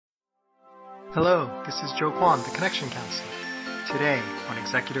Hello, this is Joe Kwan, the Connection Counselor. Today on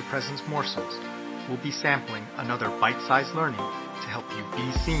Executive Presence Morsels, we'll be sampling another bite-sized learning to help you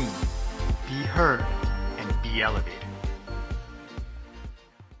be seen, be heard, and be elevated.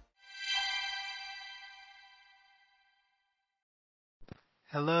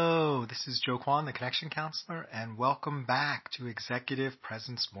 Hello, this is Joe Kwan, the Connection Counselor, and welcome back to Executive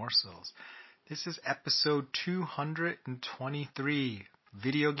Presence Morsels. This is episode 223,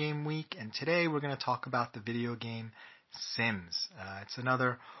 Video Game Week, and today we're going to talk about the video game Sims. It's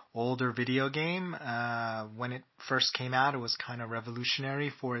another older video game. When it first came out, it was kind of revolutionary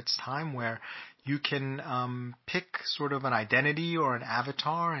for its time, where you can pick sort of an identity or an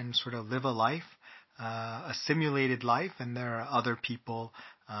avatar and sort of live a life, a simulated life, and there are other people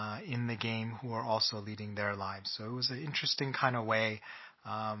in the game who are also leading their lives. So it was an interesting kind of way.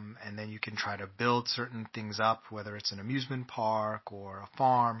 And then you can try to build certain things up, whether it's an amusement park or a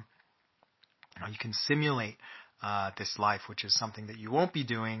farm. You can simulate this life, which is something that you won't be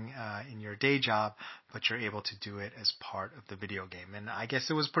doing in your day job, but you're able to do it as part of the video game. And I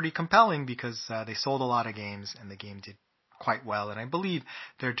guess it was pretty compelling because they sold a lot of games and the game did quite well. And I believe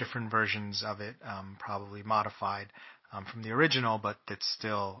there are different versions of it, probably modified from the original, but that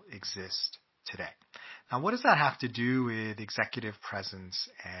still exist today. Now, what does that have to do with executive presence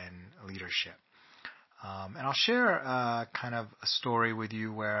and leadership? And I'll share kind of a story with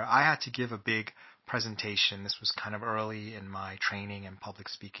you where I had to give a big presentation. This was kind of early in my training and public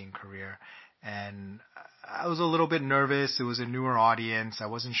speaking career. And I was a little bit nervous. It was a newer audience. I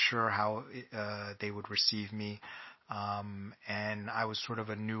wasn't sure how they would receive me. And I was sort of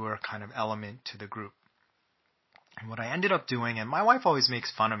a newer kind of element to the group. And what I ended up doing, and my wife always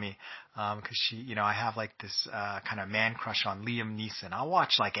makes fun of me, because I have like this kind of man crush on Liam Neeson. I'll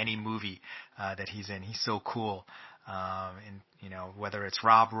watch like any movie that he's in. He's so cool. And whether it's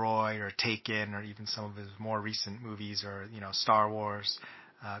Rob Roy or Taken or even some of his more recent movies or, Star Wars,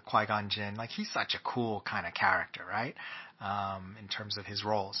 Qui-Gon Jinn, like he's such a cool kind of character, right? In terms of his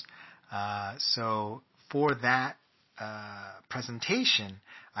roles. So for that presentation,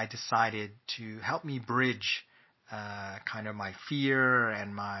 I decided to help me bridge kind of my fear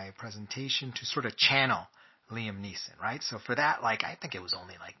and my presentation to sort of channel Liam Neeson, right? So for that, I think it was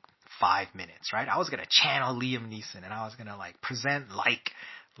only 5 minutes, right? I was going to channel Liam Neeson and I was going to present like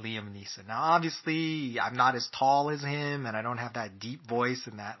Liam Neeson. Now, obviously, I'm not as tall as him and I don't have that deep voice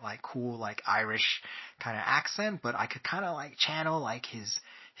and that cool Irish kind of accent, but I could kind of channel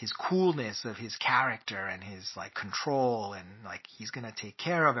his coolness of his character and his control and he's going to take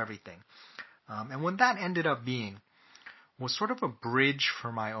care of everything. And what that ended up being was sort of a bridge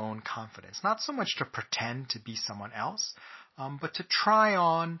for my own confidence. Not so much to pretend to be someone else, but to try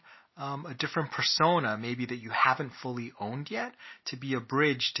on a different persona, maybe that you haven't fully owned yet, to be a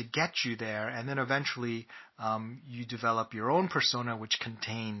bridge to get you there. And then eventually you develop your own persona, which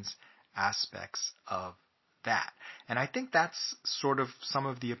contains aspects of that. And I think that's sort of some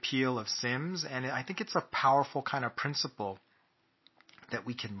of the appeal of Sims. And I think it's a powerful kind of principle that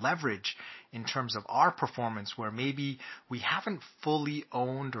we can leverage in terms of our performance, where maybe we haven't fully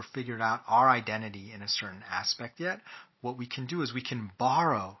owned or figured out our identity in a certain aspect yet. What we can do is we can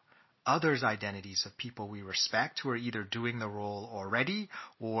borrow others' identities of people we respect who are either doing the role already,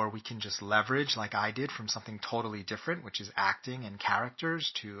 or we can just leverage, like I did, from something totally different, which is acting and characters,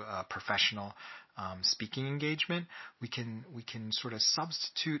 to a professional speaking engagement. We can sort of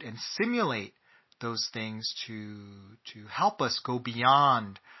substitute and simulate those things to help us go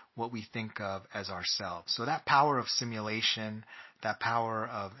beyond what we think of as ourselves. So that power of simulation, that power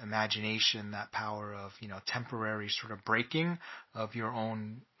of imagination, that power of, temporary sort of breaking of your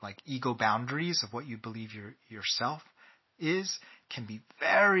own ego boundaries of what you believe yourself is, can be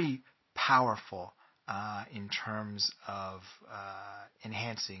very powerful in terms of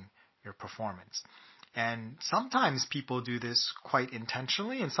enhancing your performance. And sometimes people do this quite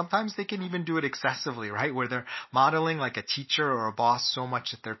intentionally, and sometimes they can even do it excessively, right? Where they're modeling like a teacher or a boss so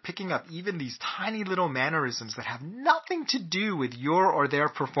much that they're picking up even these tiny little mannerisms that have nothing to do with your or their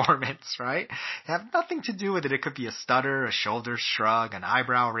performance, right? They have nothing to do with it. It could be a stutter, a shoulder shrug, an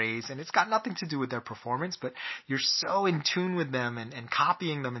eyebrow raise, and it's got nothing to do with their performance, but you're so in tune with them and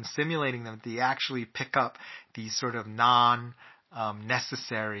copying them and simulating them that you actually pick up these sort of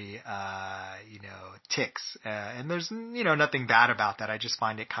necessary, tics. And there's, nothing bad about that. I just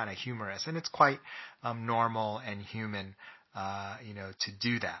find it kind of humorous. And it's quite normal and human, to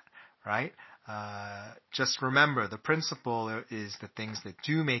do that, right? Just remember, the principle is the things that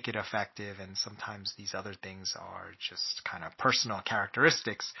do make it effective, and sometimes these other things are just kind of personal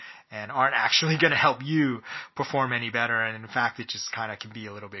characteristics and aren't actually going to help you perform any better. And in fact, it just kind of can be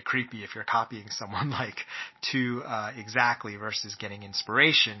a little bit creepy if you're copying someone like too exactly versus getting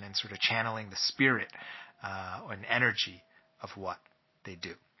inspiration and sort of channeling the spirit and energy of what they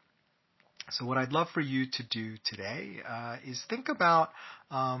do. So what I'd love for you to do today is think about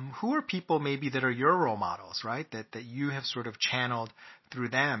who are people maybe that are your role models, right? That you have sort of channeled through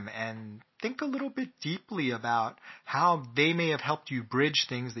them, and think a little bit deeply about how they may have helped you bridge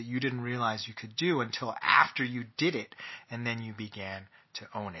things that you didn't realize you could do until after you did it, and then you began to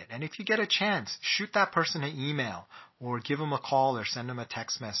own it. And if you get a chance, shoot that person an email or give them a call or send them a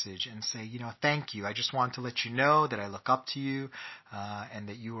text message and say, thank you. I just want to let you know that I look up to you and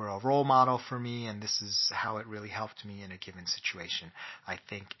that you were a role model for me, and this is how it really helped me in a given situation. I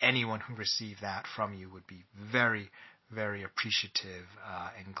think anyone who received that from you would be very, very appreciative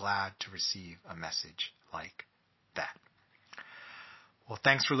and glad to receive a message like that. Well,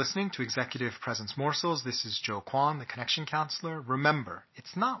 thanks for listening to Executive Presence Morsels. This is Joe Kwan, the Connection Counselor. Remember,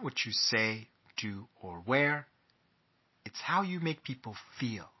 it's not what you say, do, or wear. It's how you make people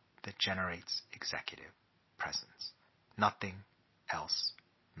feel that generates executive presence. Nothing else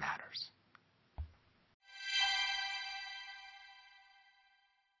matters.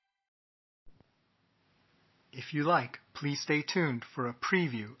 If you like, please stay tuned for a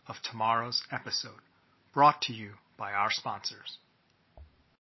preview of tomorrow's episode, brought to you by our sponsors.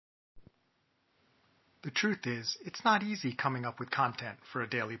 The truth is, it's not easy coming up with content for a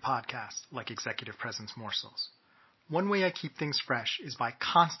daily podcast like Executive Presence Morsels. One way I keep things fresh is by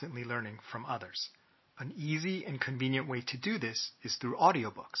constantly learning from others. An easy and convenient way to do this is through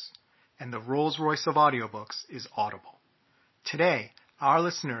audiobooks, and the Rolls-Royce of audiobooks is Audible. Today, our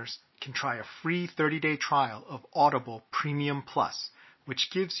listeners can try a free 30-day trial of Audible Premium Plus, which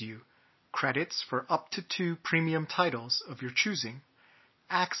gives you credits for up to 2 premium titles of your choosing,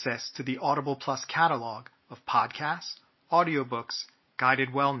 access to the Audible Plus catalog of podcasts, audiobooks, guided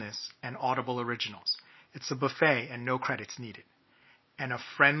wellness, and Audible originals. It's a buffet and no credits needed. And a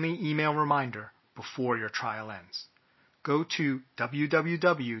friendly email reminder before your trial ends. Go to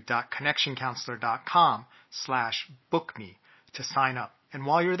www.connectioncounselor.com/bookme to sign up. And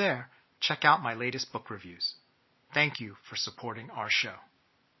while you're there, check out my latest book reviews. Thank you for supporting our show.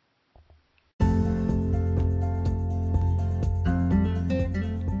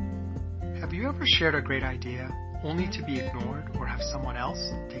 Have you ever shared a great idea only to be ignored or have someone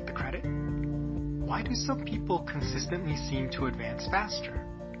else take the credit? Why do some people consistently seem to advance faster?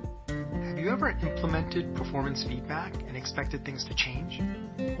 Have you ever implemented performance feedback and expected things to change,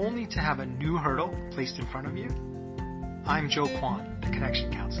 only to have a new hurdle placed in front of you? I'm Joe Kwan, the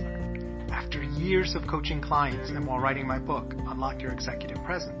Connection Counselor. After years of coaching clients and while writing my book, Unlock Your Executive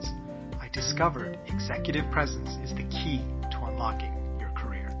Presence, I discovered executive presence is the key to unlocking your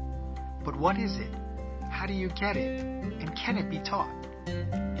career. But what is it? How do you get it? And can it be taught?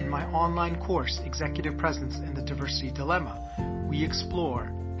 In my online course, Executive Presence and the Diversity Dilemma, we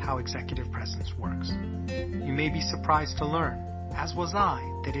explore how executive presence works. You may be surprised to learn, as was I,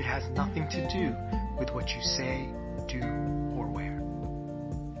 that it has nothing to do with what you say, do, or wear.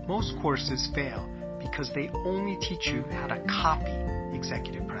 Most courses fail because they only teach you how to copy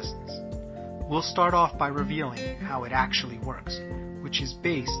executive presence. We'll start off by revealing how it actually works, which is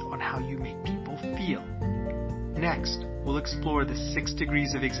based on how you make people feel. Next, we'll explore the 6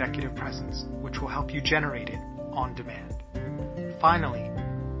 degrees of executive presence, which will help you generate it on demand. Finally,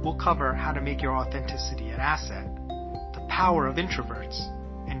 we'll cover how to make your authenticity an asset, the power of introverts,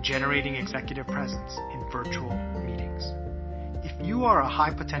 and generating executive presence in virtual meetings. If you are a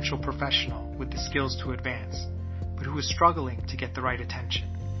high potential professional with the skills to advance, but who is struggling to get the right attention,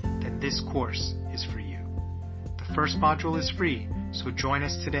 then this course is for you. The first module is free, so join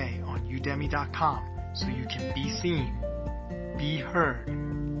us today on udemy.com so you can be seen, be heard,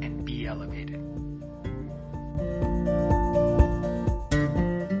 and be elevated.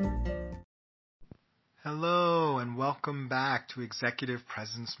 Hello and welcome back to Executive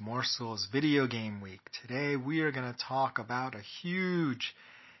Presence Morsels Video Game Week. Today we are going to talk about a huge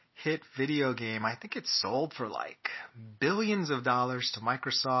hit video game. I think it's sold for like billions of dollars to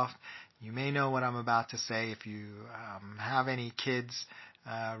Microsoft. You may know what I'm about to say if you have any kids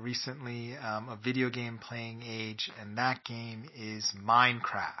recently a video game playing age, and that game is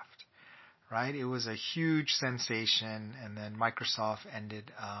Minecraft. Right? It was a huge sensation, and then Microsoft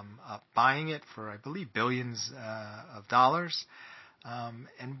ended up buying it for, I believe, billions of dollars.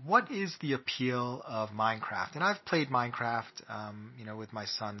 And what is the appeal of Minecraft? And I've played Minecraft, with my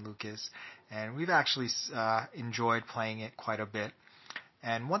son Lucas, and we've actually enjoyed playing it quite a bit.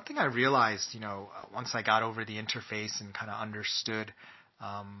 And one thing I realized, once I got over the interface and kind of understood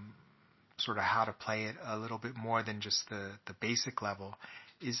sort of how to play it a little bit more than just the basic level,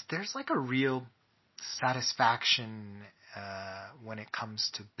 is there's like a real satisfaction when it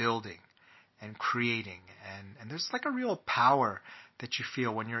comes to building and creating. And there's like a real power that you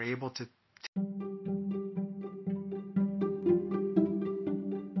feel when you're able to.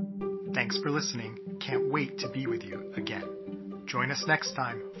 Thanks for listening. Can't wait to be with you again. Join us next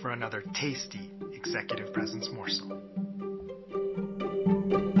time for another tasty Executive Presence morsel.